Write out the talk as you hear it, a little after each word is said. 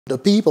the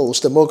People's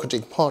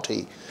Democratic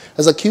Party,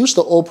 has accused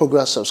the All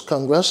Progressives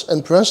Congress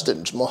and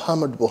President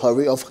Muhammadu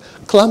Buhari of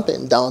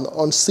clamping down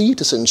on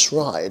citizens'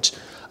 rights.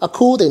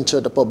 According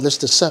to the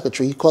Publicity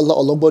Secretary, Kola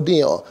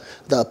Olobodeo,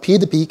 the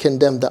PDP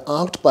condemned the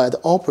act by the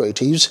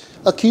operatives,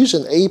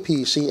 accusing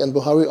APC and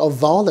Buhari of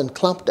violent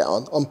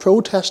clampdown on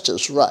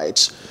protesters'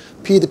 rights.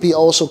 PDP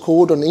also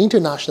called on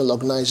international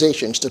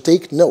organizations to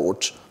take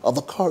note of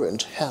the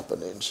current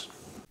happenings.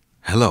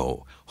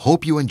 Hello,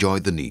 hope you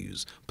enjoyed the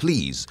news.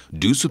 Please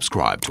do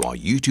subscribe to our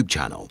YouTube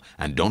channel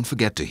and don't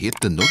forget to hit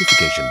the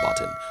notification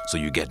button so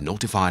you get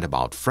notified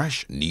about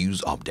fresh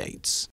news updates.